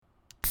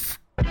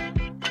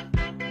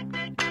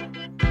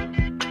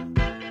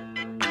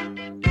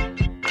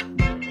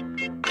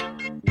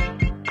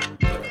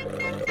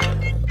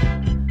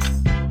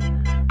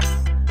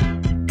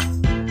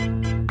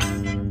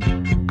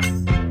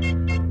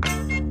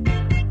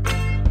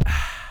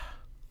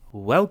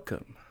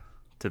Welcome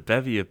to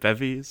Bevy of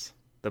Bevies,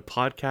 the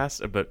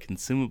podcast about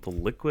consumable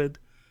liquid.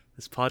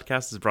 This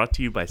podcast is brought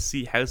to you by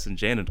C House and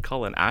Jan and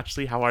Cullen.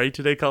 Ashley, how are you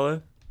today,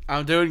 Cullen?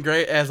 I'm doing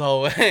great as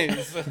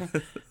always.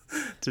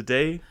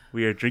 Today,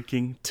 we are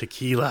drinking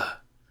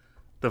tequila.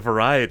 The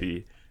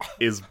variety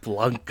is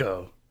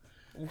Blanco.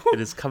 It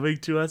is coming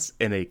to us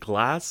in a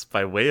glass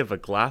by way of a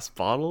glass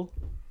bottle.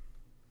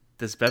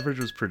 This beverage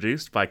was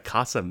produced by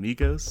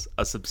Casamigos,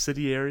 a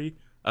subsidiary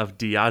of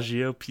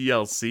Diageo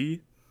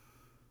PLC.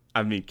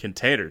 I mean,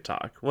 container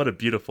talk. What a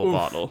beautiful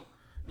bottle.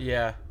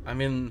 Yeah, I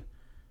mean,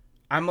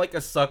 I'm like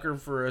a sucker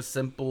for a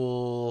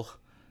simple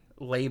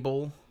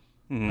label.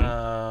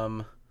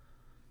 And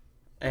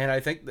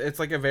I think it's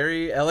like a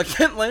very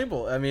elegant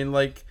label. I mean,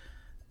 like,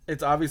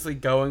 it's obviously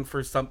going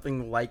for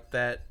something like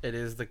that. It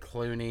is the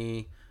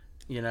Clooney,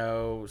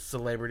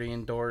 celebrity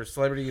endorsed,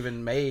 celebrity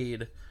even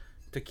made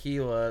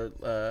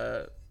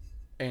tequila,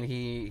 and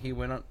he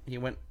went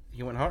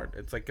hard.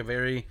 It's like a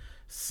very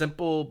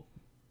simple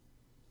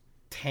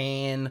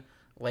tan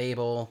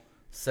label,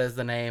 says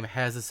the name,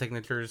 has the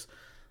signatures,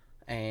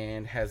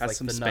 and has like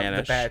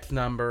the batch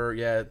number.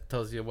 Yeah, it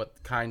tells you what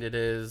kind it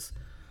is,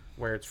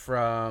 where it's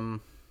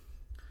from.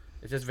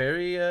 It's just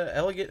very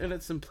elegant in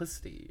its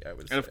simplicity, I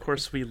would say. And of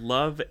course, we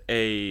love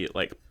I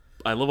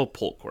love a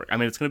pull cork. I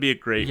mean, it's gonna be a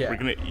great. Yeah.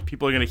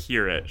 People are gonna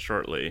hear it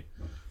shortly,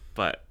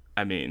 but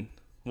I mean,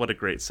 what a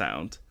great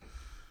sound.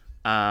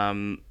 I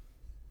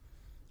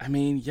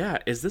mean, yeah.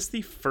 Is this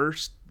the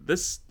first?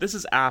 This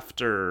is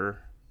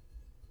after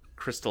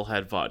Crystal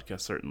Head vodka,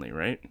 certainly,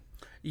 right?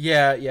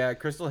 Yeah.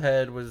 Crystal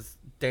Head was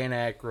Dan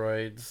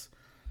Aykroyd's,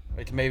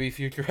 like maybe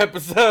future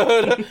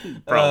episode,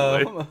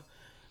 probably.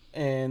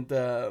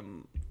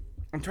 I'm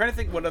trying to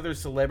think what other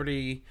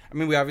celebrity. I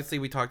mean,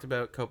 we talked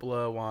about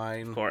Coppola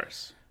wine, of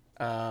course.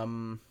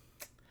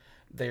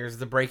 There's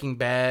the Breaking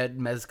Bad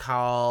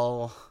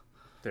mezcal.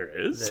 There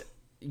is.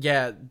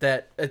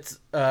 That it's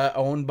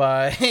owned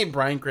by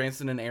Bryan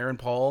Cranston and Aaron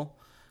Paul.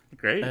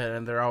 Great.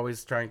 And they're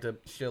always trying to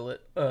shill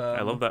it.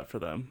 I love that for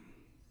them.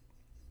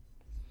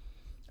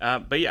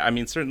 But yeah, I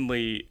mean,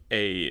 certainly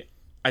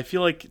I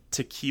feel like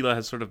tequila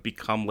has sort of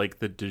become like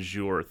the du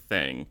jour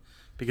thing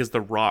because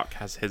The Rock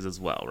has his as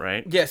well,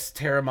 right? Yes,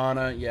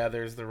 Terramana. Yeah,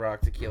 there's The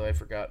Rock tequila. I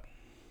forgot.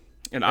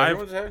 And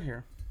everyone's out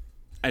here.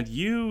 And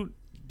you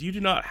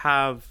do not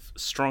have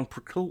strong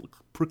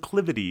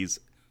proclivities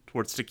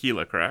towards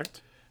tequila,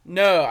 correct?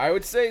 No, I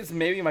would say it's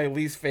maybe my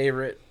least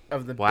favorite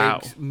of the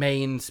big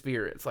main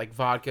spirits, like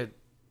vodka,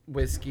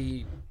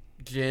 whiskey,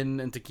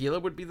 gin, and tequila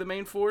would be the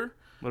main four.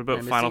 What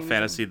about Final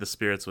Fantasy: The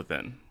Spirits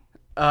Within?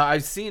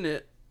 I've seen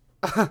it.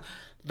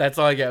 That's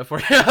all I got for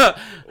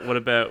you. What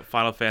about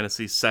Final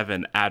Fantasy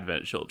VII: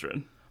 Advent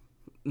Children?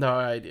 No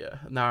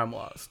idea. Now I'm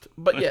lost.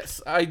 But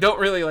yes, I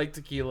don't really like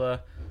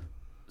tequila.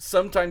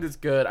 Sometimes it's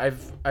good. I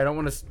don't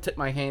want to tip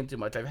my hand too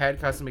much. I've had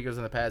Casamigos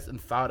in the past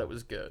and thought it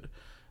was good.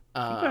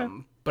 Okay.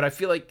 But I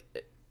feel like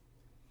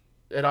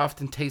it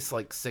often tastes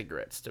like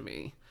cigarettes to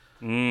me.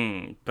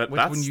 But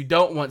when you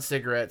don't want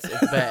cigarettes,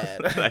 it's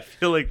bad. I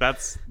feel like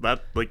that's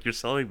like you're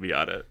selling me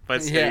on it. By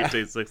saying it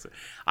tastes like,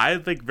 I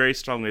like very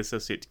strongly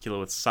associate tequila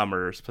with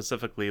summer,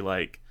 specifically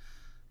like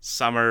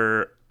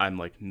summer. I'm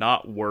like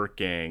not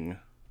working.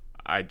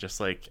 I just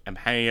like am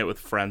hanging out with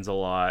friends a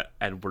lot,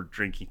 and we're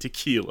drinking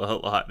tequila a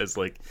lot as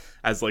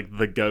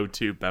the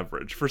go-to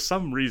beverage for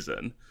some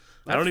reason.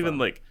 That's I don't even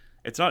like.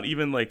 It's not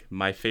even, like,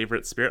 my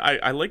favorite spirit.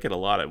 I like it a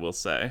lot, I will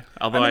say.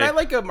 Although I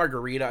like a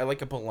margarita. I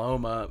like a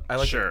Paloma. I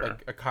like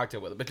a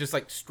cocktail with it. But just,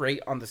 like,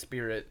 straight on the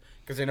spirit.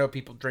 Because I know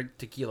people drink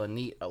tequila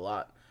neat a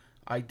lot.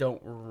 I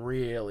don't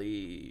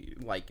really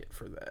like it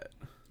for that.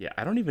 Yeah,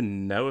 I don't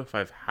even know if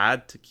I've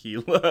had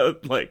tequila,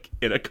 like,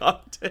 in a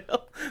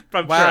cocktail.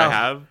 I'm sure I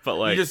have, but,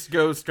 like... You just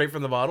go straight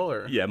from the bottle,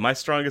 or...? Yeah, my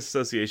strongest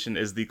association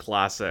is the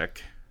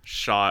classic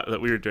shot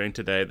that we were doing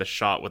today. The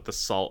shot with the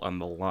salt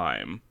and the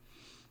lime.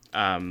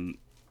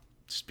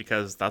 Just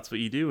because that's what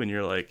you do when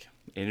you're like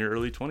in your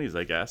early 20s,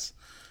 I guess.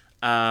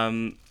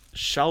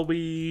 Shall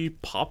we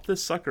pop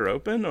this sucker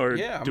open, or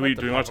do we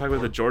want to talk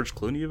about the George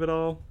Clooney of it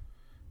all?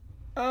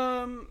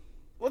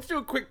 Let's do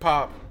a quick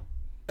pop,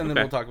 and then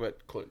we'll talk about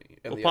Clooney.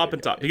 We'll pop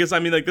and talk because I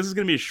mean, like, this is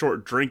gonna be a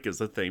short drink, is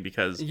the thing,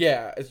 because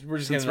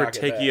since we're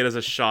taking it as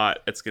a shot,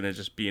 it's gonna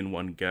just be in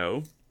one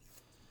go,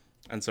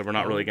 and so we're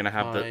not really gonna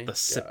have the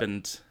sip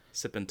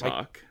and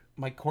talk.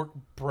 My cork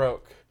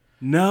broke.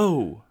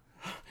 No.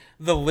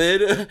 The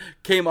lid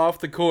came off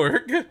the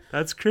cork.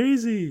 That's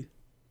crazy.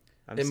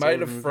 It might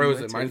have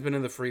frozen. Mine's been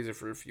in the freezer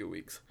for a few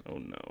weeks. Oh,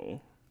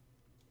 no.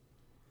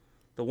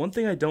 The one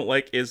thing I don't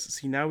like is,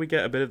 see, now we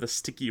get a bit of the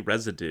sticky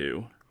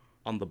residue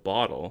on the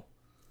bottle.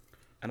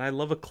 And I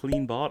love a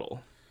clean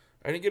bottle.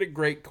 I didn't get a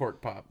great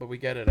cork pop, but we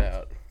get it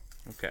out.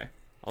 Okay.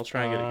 I'll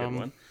try and get a good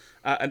one.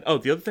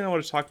 The other thing I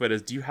want to talk about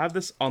is, do you have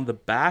this on the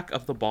back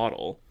of the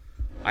bottle?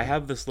 I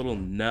have this little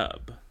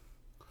nub.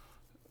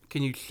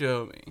 Can you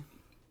show me?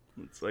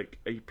 It's like,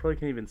 you probably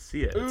can't even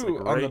see it. It's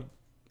like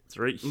it's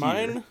right here.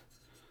 Mine?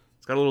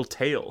 It's got a little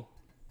tail.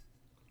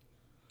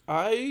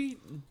 I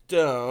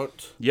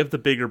don't. You have the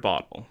bigger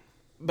bottle.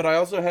 But I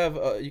also have,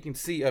 you can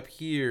see up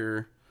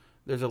here,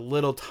 there's a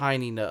little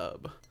tiny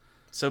nub.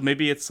 So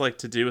maybe it's like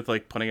to do with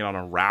like putting it on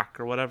a rack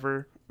or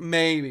whatever.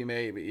 Maybe,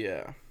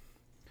 yeah.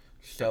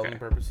 Shelving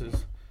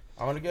purposes.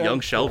 I want to go Young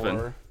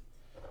Shelvin.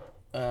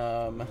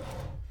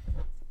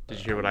 Did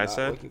you hear what I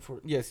said?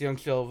 Yes, Young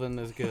Shelvin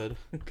is good.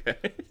 Okay.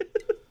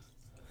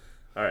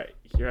 All right,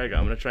 here I go.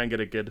 I'm gonna try and get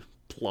a good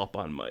plop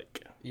on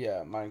mic.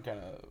 Yeah, mine kind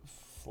of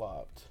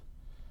flopped.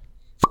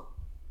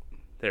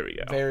 There we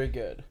go. Very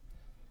good.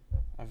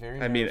 I'm very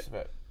nervous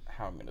about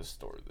how I'm gonna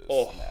store this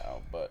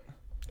now, but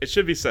it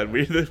should be said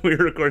we were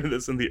recording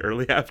this in the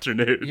early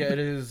afternoon. Yeah, it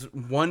is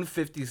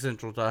 1:50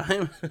 Central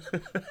Time,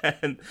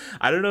 and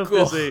I don't know if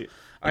there's a.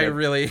 I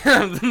really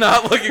am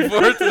not looking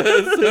forward to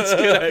this. It's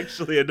gonna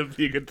actually end up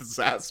being a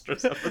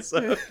disastrous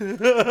episode.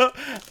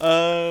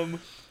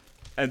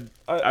 And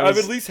I've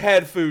at least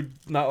had food,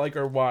 not like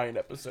our wine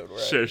episode, right?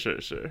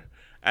 Sure.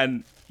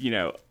 And,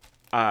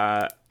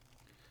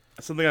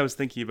 something I was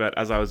thinking about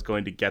as I was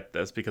going to get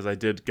this, because I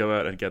did go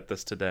out and get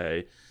this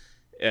today,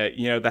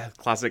 the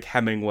classic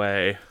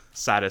Hemingway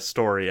saddest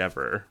story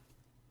ever.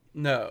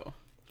 No.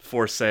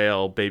 For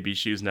sale, baby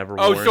shoes never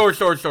worn. Oh,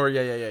 sure.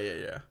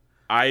 Yeah.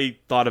 I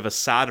thought of a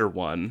sadder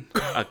one,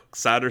 a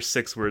sadder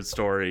 6-word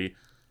story,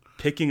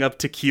 picking up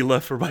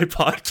tequila for my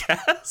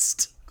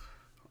podcast.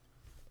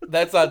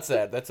 That's not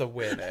sad. That's a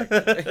win,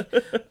 actually.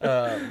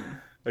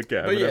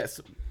 Okay. But yes,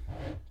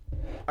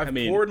 I've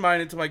poured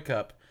mine into my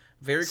cup.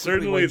 Very quickly.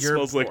 Certainly it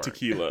smells like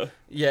tequila.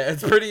 Yeah,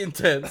 it's pretty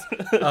intense.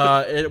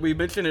 We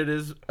mentioned it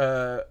is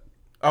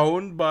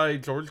owned by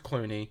George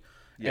Clooney.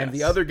 Yes. And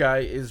the other guy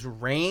is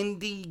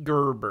Randy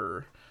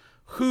Gerber,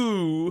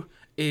 who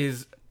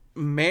is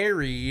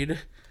married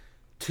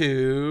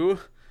to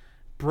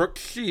Brooke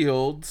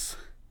Shields,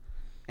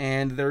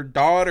 and their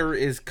daughter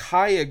is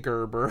Kaya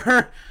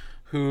Gerber,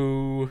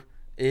 who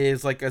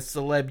is like a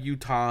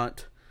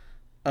celebutante,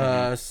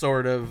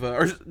 sort of.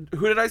 Or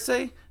who did I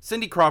say?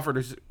 Cindy Crawford,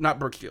 or not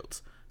Brooke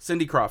Shields.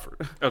 Cindy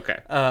Crawford. Okay.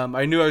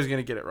 I knew I was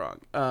gonna get it wrong.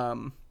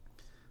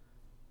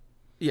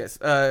 Yes.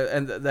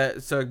 And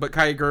that. So, but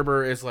Kaya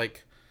Gerber is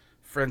like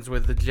friends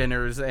with the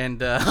Jenners and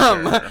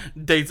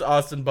dates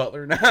Austin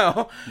Butler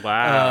now.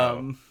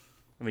 Wow.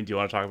 I mean, do you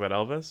want to talk about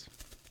Elvis?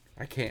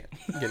 I can't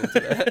get into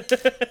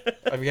that.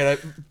 I've got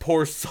to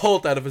pour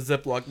salt out of a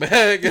Ziploc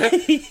bag.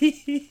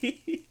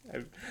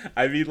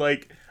 I mean,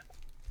 like,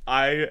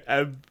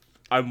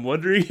 I'm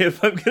wondering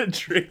if I'm gonna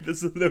drink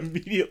this and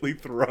immediately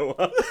throw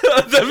up.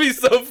 That'd be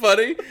so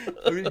funny.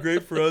 That'd be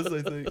great for us,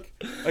 I think.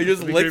 I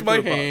just licked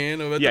my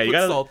hand. I'm about to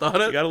put salt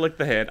on it. You gotta lick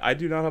the hand. I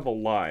do not have a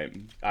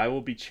lime. I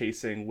will be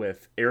chasing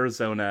with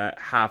Arizona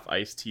half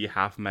iced tea,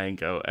 half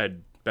mango, a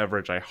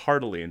beverage I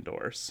heartily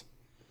endorse.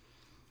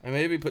 I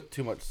maybe put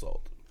too much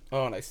salt.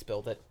 Oh, and I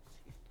spilled it.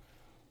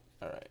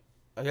 All right.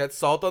 I got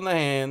salt on the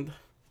hand.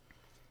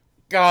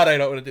 God, I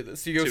don't want to do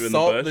this. You go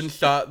salt, then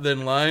shot,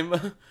 then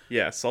lime.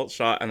 Yeah, salt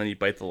shot, and then you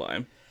bite the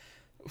lime.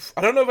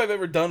 I don't know if I've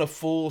ever done a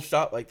full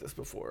shot like this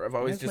before. I've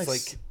always just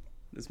like...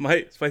 Is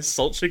my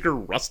salt shaker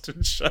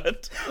rusted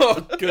shut?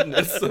 Oh,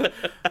 goodness.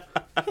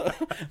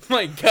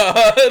 My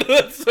God,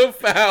 that's so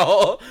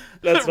foul.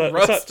 That's not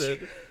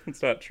rusted.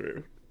 It's not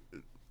true.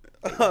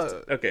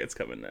 Okay, it's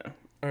coming now.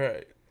 All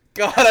right.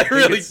 God,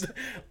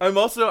 I'm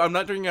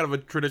not drinking out of a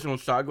traditional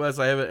shot glass.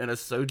 I have it in a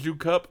soju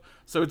cup,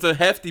 so it's a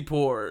hefty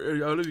pour. I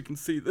don't know if you can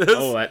see this.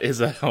 Oh, that is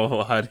a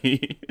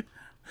honey.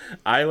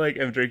 I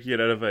am drinking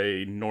it out of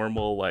a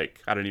normal, I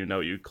don't even know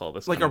what you'd call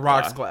this. Like a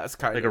rocks glass,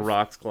 kind of. Like a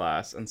rocks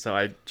glass, and so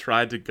I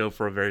tried to go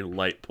for a very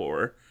light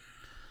pour.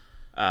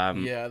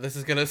 Yeah, this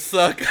is gonna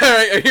suck. All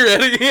right, are you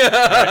ready?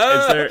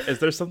 Right, is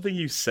there something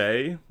you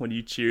say when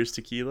you cheers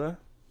tequila?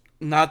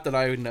 Not that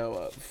I know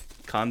of.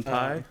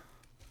 Kanpai?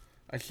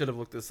 I should have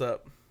looked this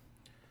up.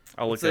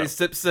 I'll look it up.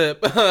 Say sip, sip.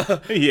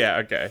 Yeah,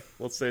 okay.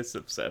 Let's say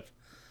sip, sip.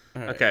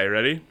 Right. Okay,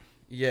 ready?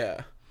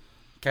 Yeah.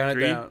 Count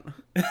it down.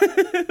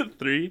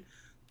 3,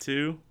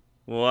 2,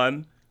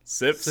 1.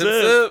 Sip,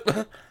 sip.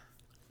 Sip.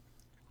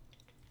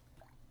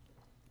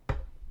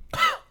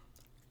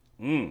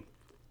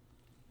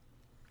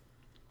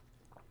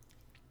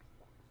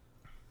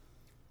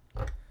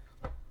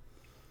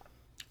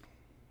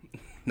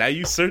 Now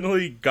you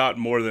certainly got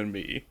more than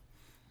me.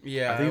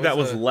 Yeah, I think that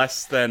was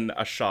less than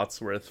a shot's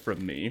worth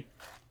from me.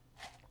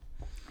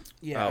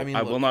 Yeah, I mean,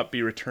 I will not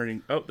be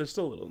returning. Oh, there's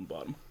still a little in the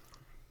bottom.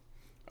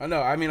 I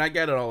know. I mean, I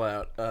get it all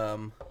out.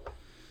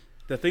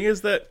 The thing is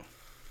that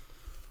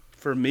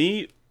for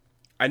me,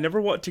 I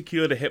never want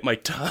tequila to hit my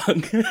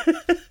tongue.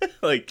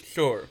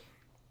 Sure.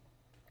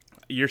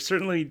 You're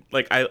certainly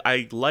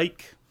I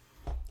like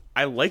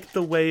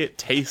the way it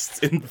tastes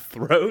in the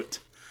throat,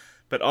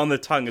 but on the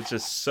tongue it's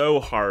just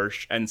so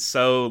harsh and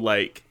so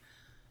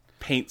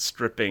paint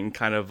stripping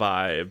kind of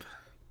vibe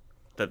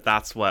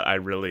that's what I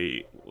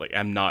really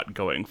am not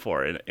going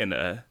for in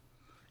a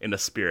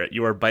spirit.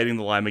 You are biting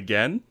the lime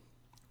again.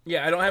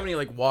 Yeah, I don't have any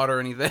water or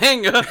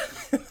anything.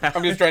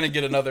 I'm just trying to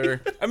get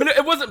another. I mean,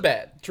 it wasn't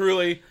bad.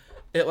 Truly,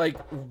 it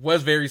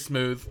was very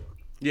smooth.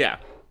 Yeah.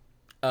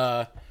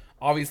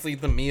 Obviously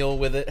the meal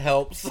with it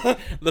helps.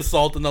 The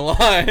salt and the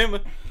lime.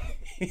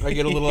 I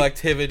get a little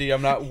activity.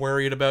 I'm not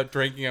worried about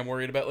drinking. I'm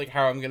worried about like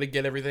how I'm gonna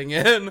get everything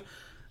in.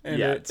 And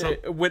Yeah,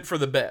 it went for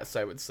the best,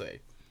 I would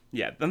say.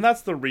 Yeah, and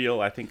that's the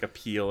real, I think,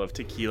 appeal of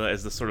tequila,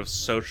 is the sort of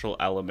social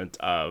element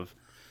of,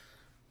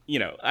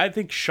 I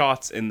think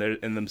shots in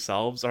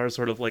themselves are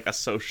sort of like a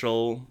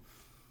social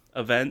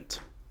event,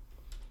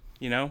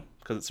 because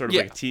it's sort of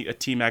like a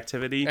team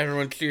activity.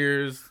 Everyone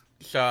cheers,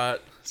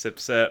 shot, sip,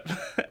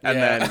 and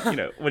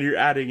then when you're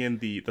adding in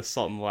the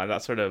salt and lime,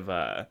 that sort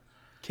of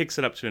kicks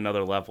it up to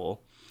another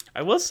level.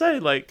 I will say,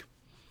 like,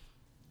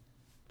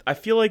 I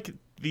feel like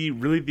the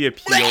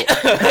appeal.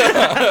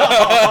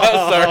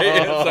 sorry.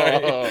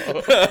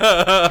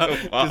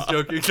 Wow.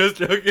 Just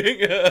joking.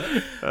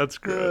 That's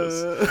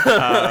gross.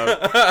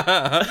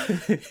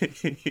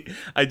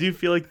 I do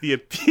feel like the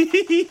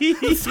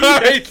appeal.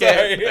 Sorry. I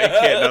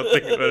can't not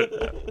think about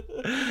it.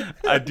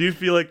 I do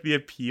feel like the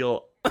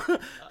appeal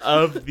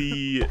of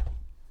the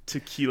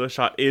tequila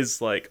shot is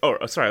like, I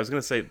was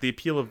gonna say the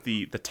appeal of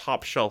the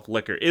top shelf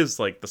liquor is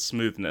like the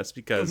smoothness,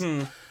 because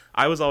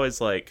I was always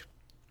like,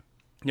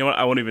 you know what,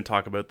 I won't even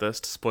talk about this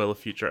to spoil a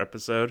future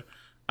episode,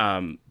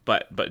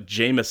 but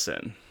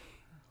Jameson,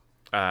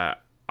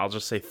 I'll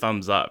just say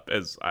thumbs up,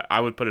 as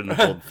I would put it in the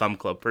Gold Thumb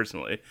Club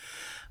personally.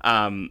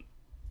 And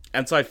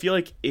so I feel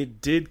like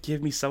it did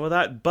give me some of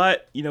that,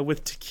 but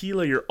with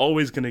tequila you're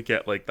always gonna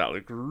get like that,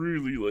 like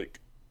really like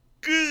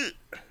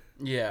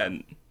yeah,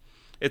 and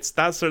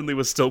that certainly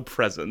was still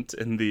present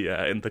in the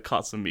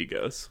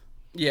Casamigos.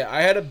 Yeah,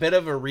 I had a bit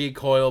of a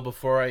recoil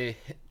before I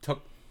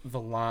took the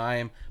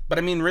lime, but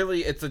I mean,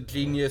 really, it's a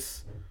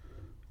genius.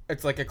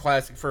 It's like a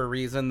classic for a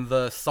reason.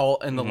 The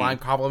salt and the lime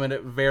complement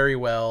it very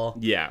well.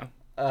 Yeah.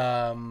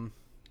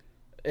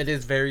 It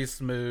is very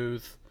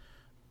smooth.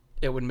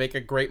 It would make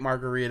a great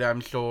margarita,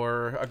 I'm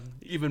sure. A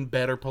even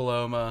better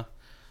Paloma.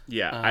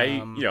 Yeah,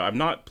 I'm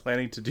not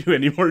planning to do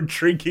any more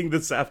drinking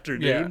this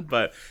afternoon,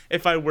 but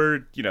if I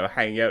were,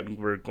 hanging out and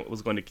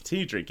was going to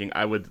continue drinking,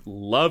 I would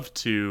love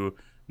to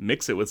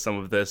mix it with some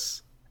of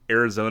this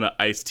Arizona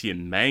iced tea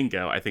and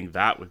mango. I think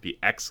that would be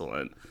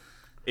excellent.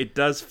 It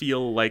does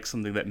feel like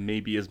something that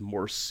maybe is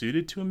more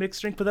suited to a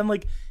mixed drink, but then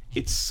like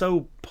it's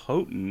so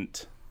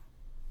potent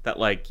that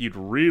like you'd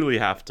really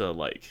have to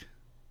like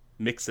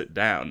mix it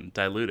down,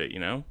 dilute it,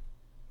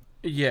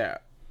 Yeah.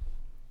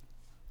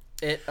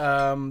 Do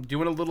you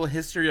want a little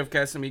history of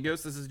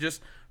Casamigos? This is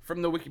just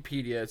from the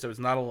Wikipedia, so it's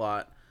not a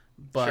lot.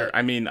 But sure.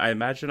 I mean, I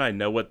imagine I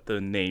know what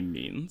the name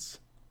means.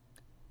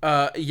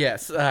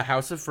 Yes,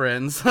 House of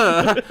Friends.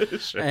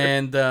 Sure.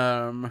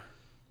 And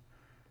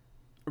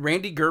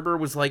Randy Gerber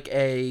was like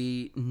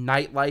a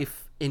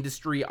nightlife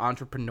industry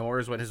entrepreneur,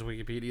 is what his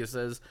Wikipedia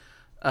says.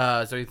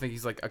 So you think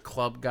he's like a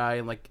club guy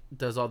and like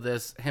does all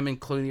this. Him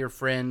and Clooney are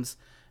friends.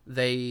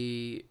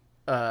 They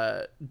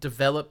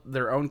develop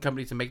their own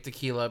company to make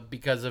tequila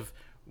because of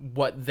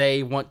what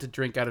they want to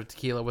drink out of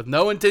tequila, with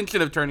no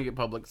intention of turning it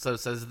public, so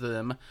says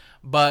them.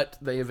 But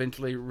they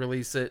eventually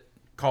release it,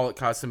 call it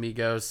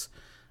Casamigos.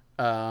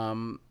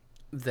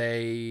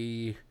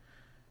 They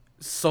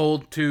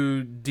sold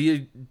to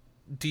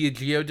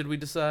Diageo, did we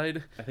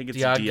decide? I think it's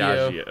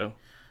Diageo.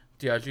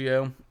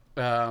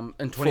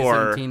 In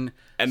 2017.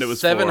 And it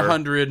was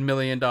 $700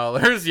 million.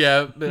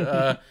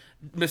 Yeah.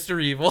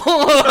 Mr. Evil.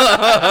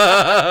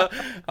 I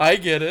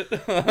get it.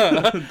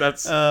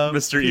 That's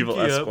Mr. Evil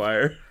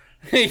Esquire.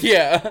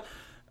 Yeah.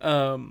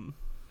 And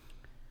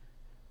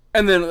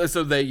then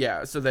so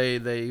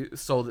they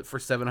sold it for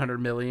 $700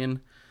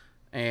 million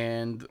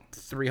and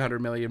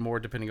 $300 million more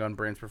depending on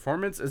brand's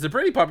performance. It's a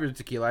pretty popular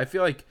tequila. I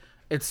feel like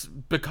it's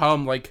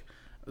become like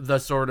the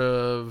sort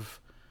of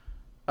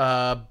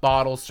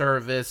bottle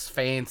service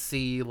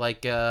fancy,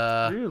 like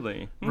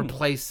really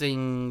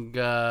replacing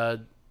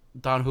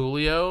Don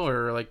Julio,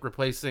 or like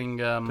replacing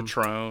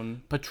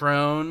Patron,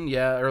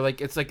 yeah, or like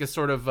it's like a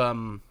sort of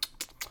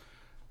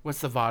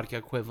what's the vodka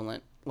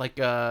equivalent? Like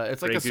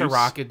it's like Grey a Goose?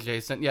 Ciroc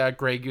adjacent, yeah,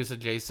 Grey Goose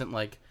adjacent.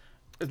 Like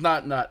it's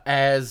not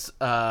as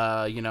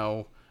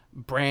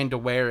brand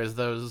aware as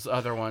those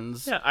other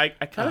ones. Yeah, I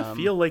kind of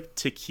feel like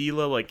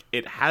tequila, like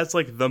it has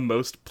like the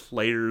most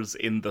players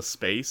in the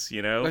space,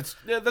 That's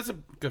a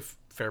good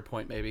fair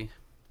point, maybe.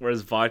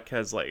 Whereas vodka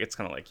is like, it's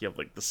kind of like you have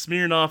like the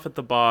Smirnoff at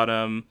the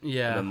bottom,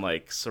 yeah, and then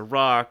like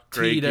Ciroc,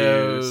 Grey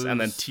Goose, and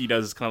then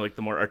Tito's is kind of like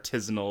the more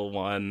artisanal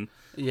one.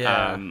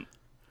 Yeah.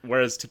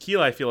 Whereas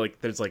tequila, I feel like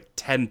there's like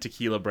 10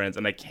 tequila brands,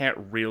 and I can't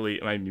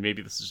really, I mean,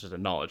 maybe this is just a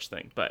knowledge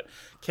thing, but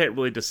can't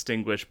really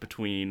distinguish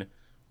between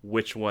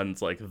which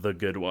one's like the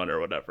good one or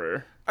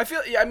whatever. I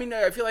feel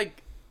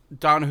like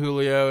Don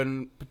Julio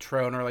and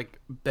Patron are like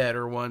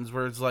better ones,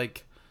 where it's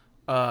like,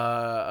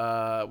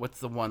 what's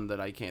the one that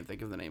I can't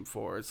think of the name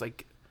for? It's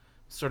like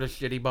sort of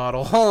shitty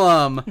bottle.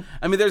 I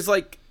mean, there's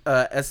like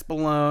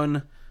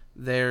Espolón,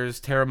 there's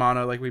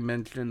Terramano, like we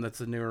mentioned,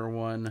 that's a newer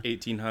one.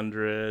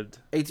 1800.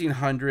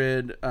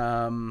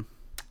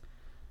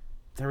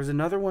 There was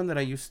another one that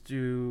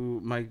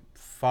my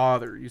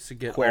father used to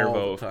get Cuervo,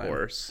 all the time. Of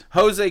course.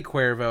 Jose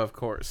Cuervo, of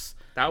course.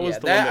 That was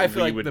the one that I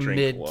feel we like would the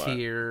drink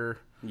mid-tier,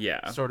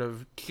 yeah, sort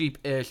of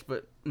cheap-ish,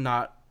 but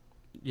not,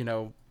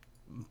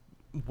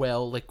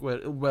 well liquor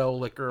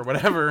or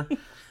whatever. Yeah,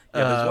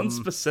 there's one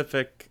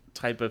specific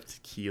type of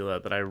tequila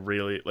that I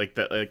really like.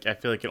 That like I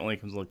feel like it only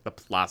comes in like the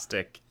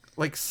plastic,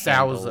 like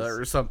Sauza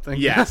or something.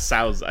 Yeah,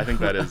 Sauza. I think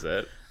that is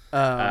it.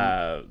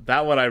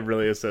 That one I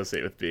really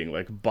associate with being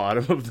like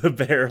bottom of the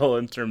barrel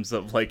in terms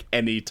of like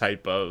any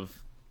type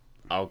of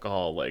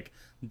alcohol, like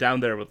down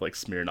there with like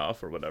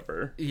Smirnoff or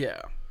whatever.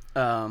 Yeah.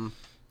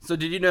 So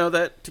did you know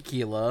that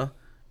tequila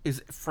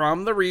is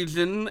from the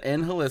region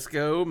in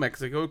Jalisco,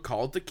 Mexico,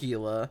 called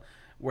Tequila,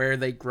 where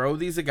they grow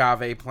these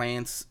agave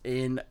plants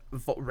in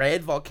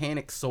red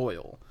volcanic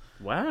soil.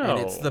 Wow. And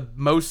it's the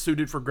most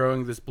suited for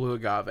growing this blue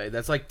agave.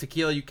 That's like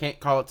tequila. You can't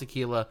call it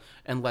tequila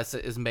unless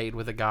it is made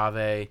with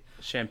agave.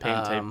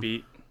 Champagne type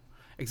beat.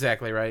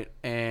 Exactly right.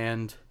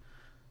 And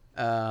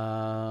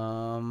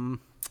yeah,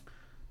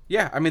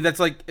 I mean that's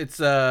like it's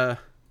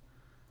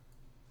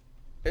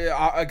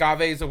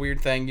agave is a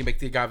weird thing. You make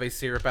the agave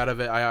syrup out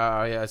of it.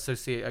 I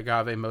associate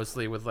agave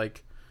mostly with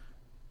like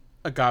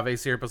agave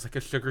syrup as like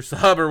a sugar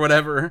sub or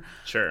whatever.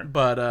 Sure.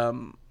 But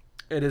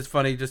it is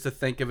funny just to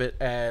think of it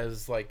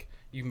as like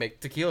you make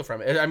tequila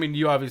from it. I mean,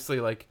 you obviously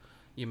like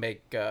you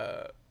make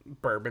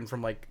bourbon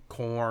from like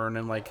corn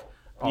and like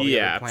all the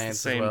other plants,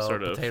 it's the same as well.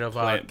 sort of Potato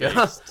plant-based.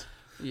 vodka.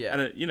 Yeah.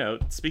 And you know,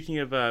 speaking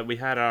of, we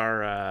had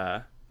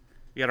our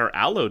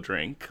aloe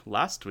drink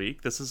last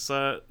week. This is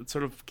sort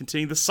of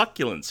continuing the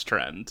succulents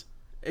trend.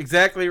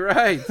 Exactly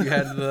right. You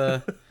had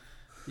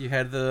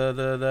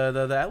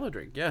the aloe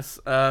drink. Yes.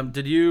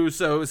 Did you?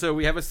 So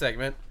we have a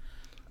segment.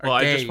 Well,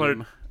 I just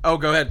wanted. Oh,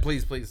 go ahead,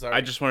 please. Sorry.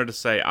 I just wanted to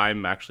say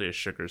I'm actually a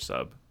sugar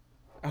sub.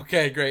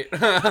 Okay, great.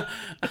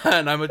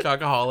 And I'm a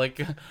chocoholic.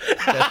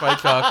 Death by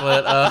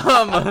chocolate.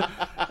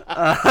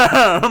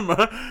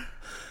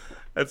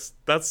 It's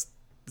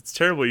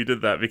terrible you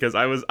did that because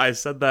I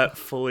said that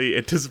fully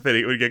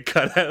anticipating it would get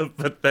cut out,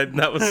 but then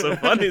that was so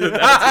funny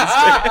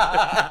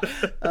that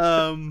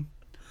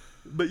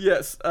But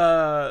yes,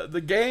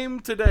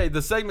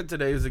 the segment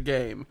today is a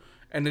game,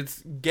 and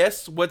it's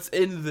Guess What's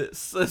in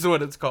This is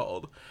what it's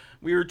called.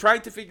 We were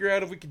trying to figure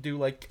out if we could do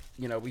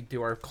we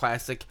do our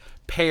classic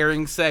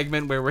pairing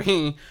segment where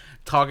we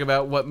talk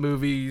about what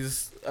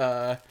movies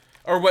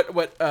or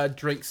what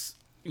drinks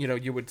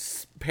you would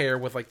pair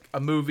with like a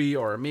movie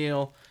or a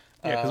meal.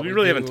 Yeah, because we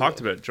really haven't talked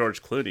about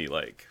George Clooney.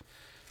 Like,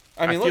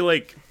 I feel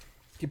like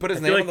he put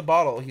his name on the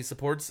bottle. He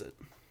supports it.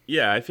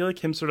 Yeah, I feel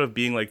like him sort of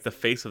being like the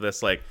face of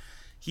this. Like,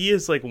 he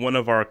is like one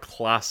of our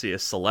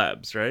classiest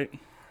celebs, right?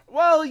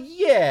 Well,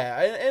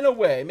 yeah, in a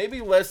way. Maybe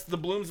less. The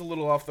bloom's a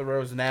little off the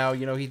rose now.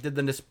 He did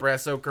the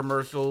Nespresso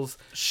commercials.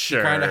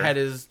 Sure. He kind of had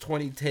his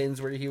 2010s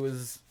where he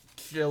was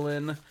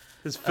chilling.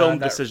 His film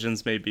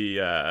decisions maybe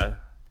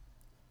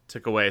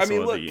took away some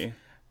of the...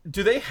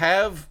 Do they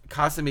have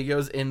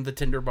Casamigos in the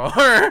Tinder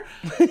bar?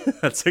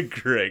 That's a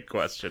great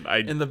question.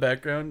 In the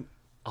background?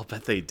 I'll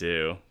bet they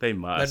do. They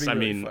must. That'd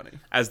be really funny.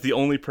 As the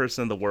only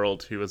person in the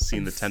world who has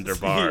seen the Tinder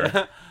bar,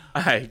 yeah.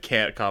 I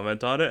can't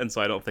comment on it, and so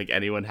I don't think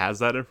anyone has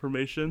that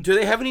information. Do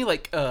they have any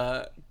like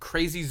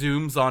crazy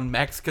zooms on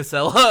Max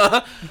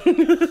Casella?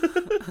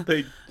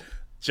 They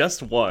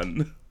just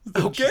one.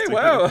 Okay,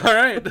 wow, all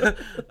right.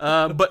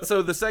 But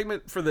so the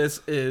segment for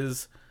this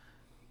is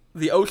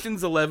the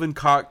Ocean's 11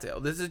 cocktail.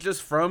 This is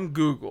just from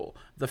Google.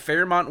 The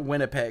Fairmont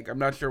Winnipeg. I'm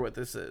not sure what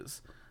this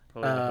is.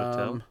 Probably a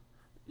hotel.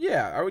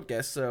 Yeah, I would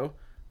guess so.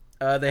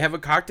 They have a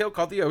cocktail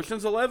called the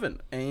Ocean's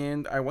 11,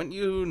 and I want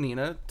you,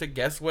 Nina, to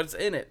guess what's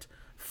in it.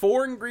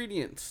 4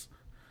 ingredients.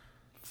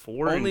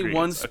 Only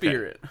one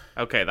spirit.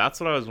 Okay, that's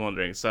what I was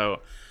wondering. So,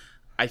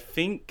 I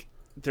think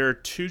there are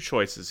 2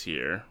 choices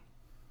here,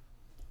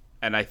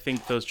 and I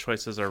think those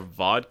choices are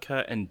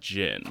vodka and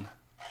gin.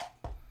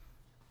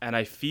 And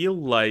I feel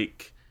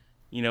like,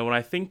 when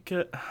I think,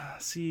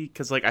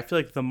 because like I feel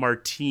like the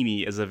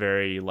martini is a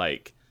very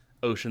like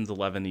Ocean's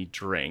 11-y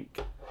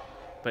drink.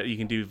 But you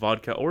can do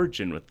vodka or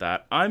gin with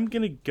that. I'm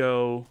going to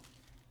go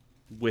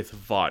with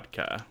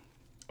vodka.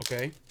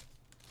 Okay.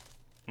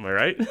 Am I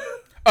right?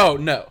 Oh,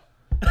 no.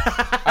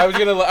 I was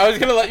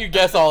gonna let you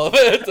guess all of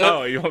it.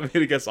 Oh, you want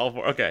me to guess all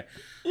 4? Okay.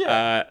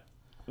 Yeah.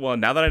 Well,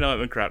 now that I know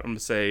I'm incorrect, I'm going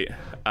to say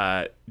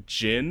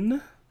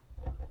gin.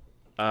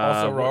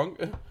 Also wrong.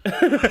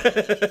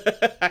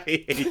 I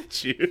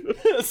hate you.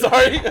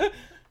 Sorry.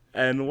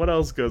 And what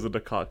else goes in a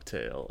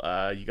cocktail?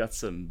 You got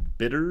some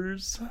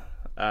bitters.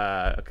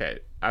 Okay,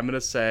 I'm going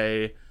to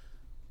say...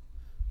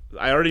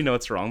 I already know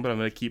it's wrong, but I'm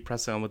going to keep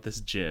pressing on with this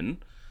gin.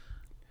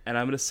 And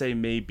I'm going to say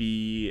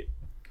maybe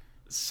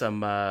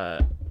some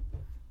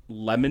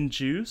lemon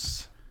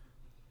juice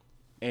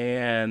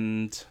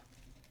and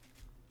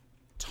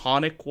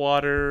tonic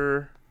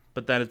water,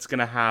 but then it's going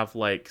to have,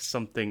 like,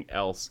 something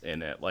else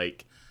in it.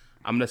 Like,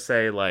 I'm going to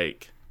say,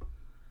 like,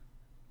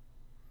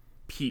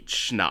 peach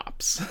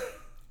schnapps.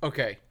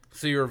 Okay,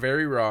 so you were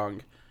very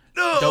wrong.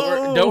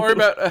 No! Don't worry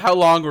about how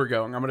long we're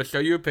going. I'm going to show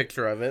you a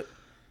picture of it.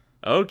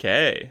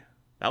 Okay.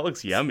 That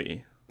looks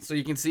yummy. So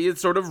you can see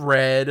it's sort of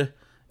red.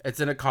 It's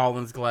in a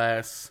Collins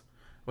glass.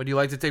 Would you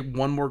like to take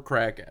one more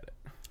crack at it?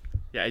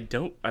 Yeah,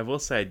 I will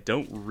say I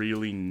don't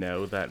really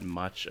know that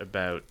much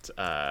about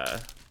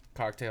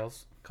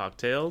cocktails.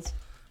 cocktails.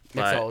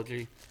 But,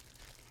 Mixology.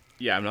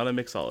 yeah, I'm not a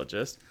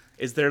mixologist.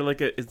 Is there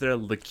a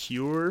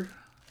liqueur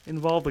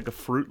involved, like a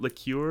fruit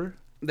liqueur?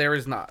 There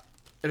is not.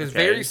 It is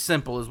Okay. very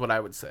simple, is what I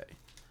would say.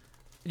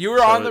 You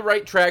were on the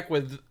right track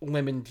with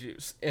lemon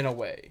juice, in a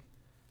way.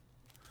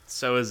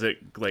 So is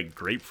it like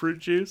grapefruit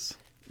juice?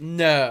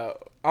 No.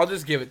 I'll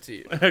just give it to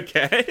you.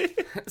 Okay.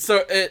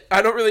 So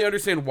I don't really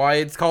understand why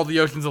it's called the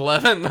Ocean's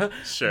 11.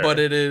 Sure. But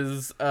it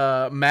is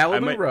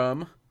Malibu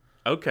rum.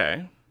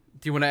 Okay.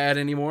 Do you want to add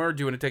any more?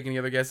 Do you want to take any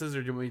other guesses?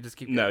 Or do you want me to just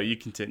keep going? No, you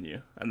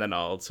continue. And then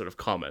I'll sort of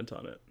comment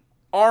on it.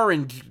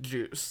 Orange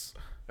juice.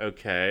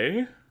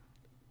 Okay.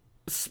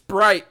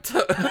 Sprite.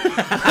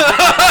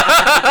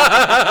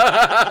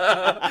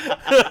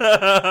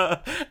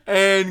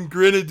 And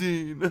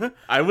grenadine.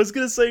 I was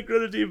going to say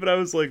grenadine, but I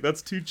was like,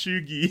 that's too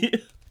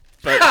chuggy.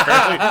 But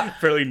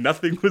apparently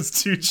nothing was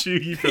too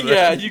chuggy for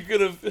that.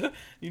 Yeah,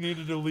 you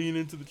needed to lean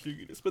into the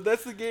chugginess. But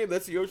that's the game.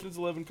 That's the Ocean's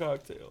 11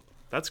 cocktail.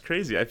 That's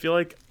crazy. I feel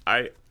like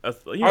I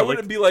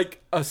wouldn't be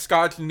like a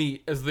Scotch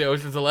neat as the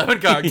Ocean's 11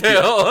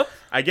 cocktail. Yeah.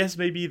 I guess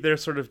maybe they're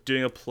sort of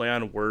doing a play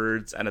on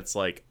words, and it's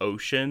like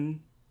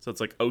ocean, so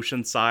it's like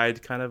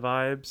oceanside kind of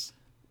vibes.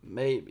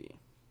 Maybe.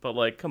 But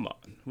like, come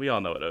on, we all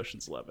know what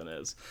Ocean's 11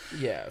 is.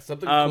 Yeah,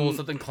 something cool,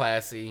 something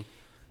classy,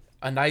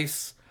 a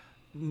nice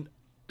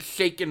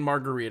shaken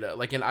margarita,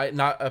 like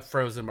not a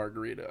frozen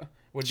margarita.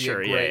 Would be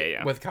sure, a great,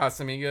 yeah. with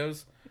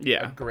Casamigos.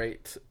 Yeah, a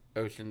great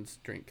Ocean's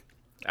drink.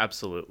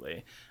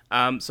 Absolutely.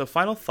 So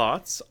final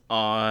thoughts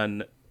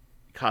on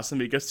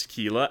Casamigos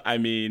tequila. I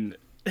mean,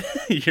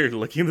 you're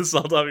licking the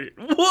salt off.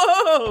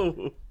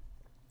 Whoa!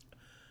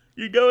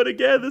 You're going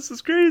again. This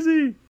is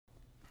crazy.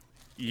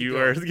 You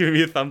are giving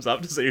me a thumbs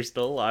up to say you're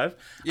still alive.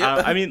 Yeah.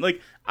 I mean,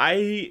 like,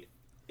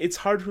 it's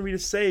hard for me to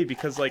say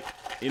because, like,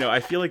 you know, I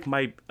feel like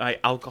my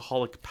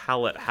alcoholic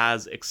palate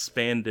has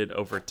expanded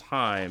over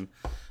time.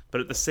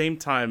 But at the same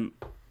time,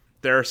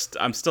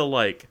 I'm still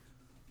like,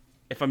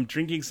 if I'm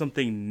drinking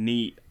something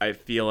neat, I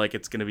feel like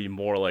it's going to be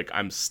more like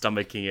I'm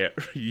stomaching it.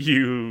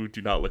 You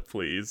do not look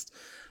pleased.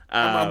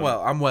 I'm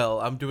well.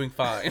 I'm doing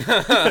fine.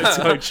 It's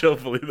going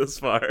chillfully this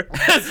far.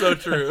 That's so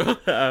true.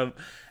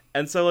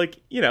 And so, like,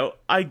 you know,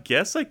 I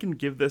guess I can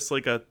give this,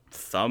 like, a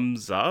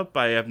thumbs up.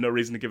 I have no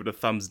reason to give it a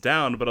thumbs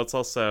down, but it's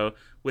also,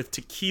 with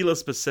tequila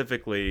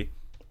specifically,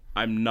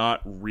 I'm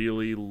not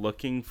really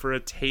looking for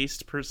a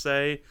taste, per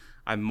se.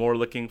 I'm more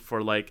looking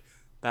for, like,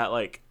 that,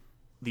 like,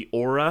 the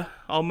aura,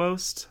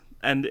 almost.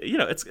 And, you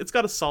know, it's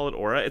got a solid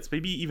aura. It's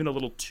maybe even a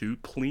little too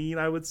clean,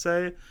 I would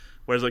say.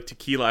 Whereas, like,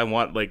 tequila, I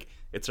want, like,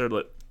 it's sort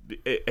of,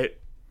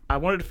 I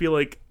want it to feel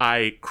like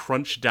I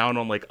crunch down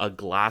on, like, a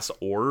glass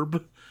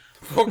orb.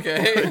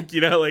 Okay. Like,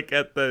 you know, like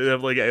at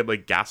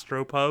like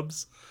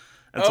gastropubs.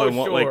 And so I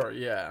want, sure,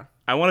 yeah.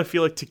 I want to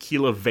feel like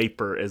tequila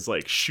vapor is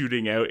like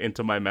shooting out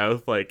into my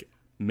mouth like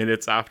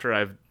minutes after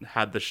I've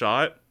had the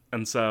shot.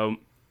 And so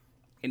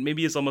it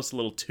maybe is almost a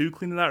little too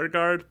clean in that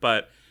regard,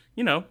 but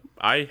you know,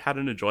 I had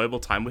an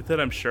enjoyable time with it.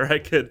 I'm sure I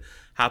could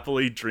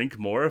happily drink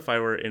more if I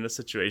were in a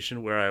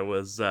situation where I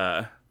was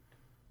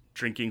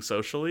drinking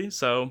socially.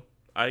 So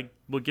I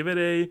will give it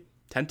a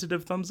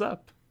tentative thumbs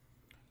up.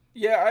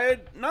 Yeah, I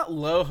had not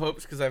low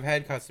hopes because I've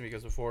had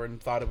Casamigos before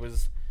and thought it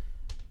was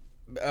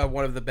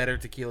one of the better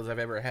tequilas I've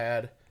ever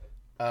had.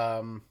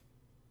 But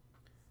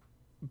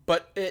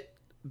it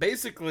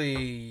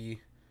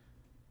basically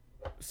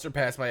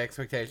surpassed my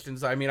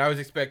expectations. I mean, I was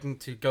expecting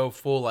to go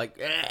full like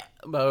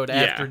mode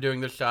after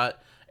doing the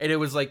shot, and it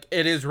was like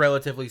it is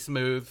relatively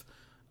smooth.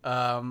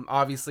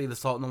 Obviously, the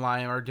salt and the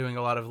lime are doing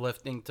a lot of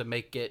lifting to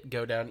make it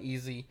go down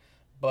easy,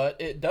 but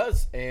it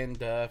does,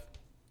 and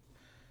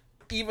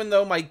even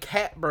though my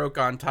cat broke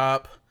on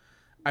top,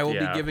 I will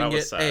be giving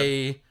it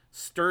a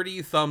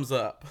sturdy thumbs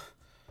up.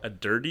 A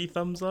dirty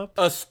thumbs up?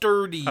 A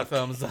sturdy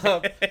thumbs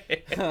up.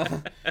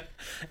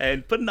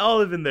 And put an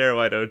olive in there,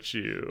 why don't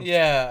you?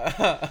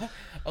 Yeah.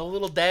 A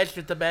little dash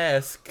of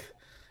Tabasco.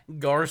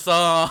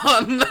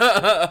 Garcon.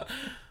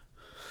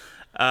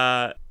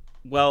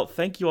 Well,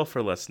 thank you all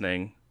for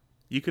listening.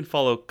 You can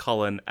follow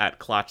Cullen at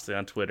Clatchley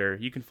on Twitter.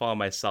 You can follow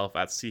myself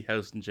at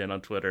Seahouseandgin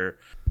on Twitter.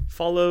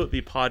 Follow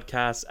the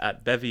podcast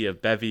at Bevy of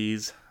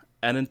Bevies.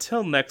 And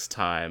until next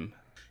time,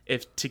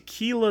 if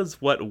tequila's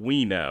what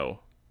we know,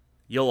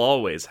 you'll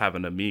always have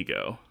an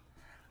amigo.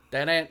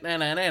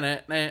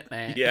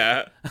 Yeah.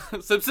 Yeah.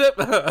 Sip, sip.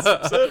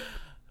 Sip, sip.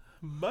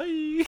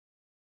 Bye.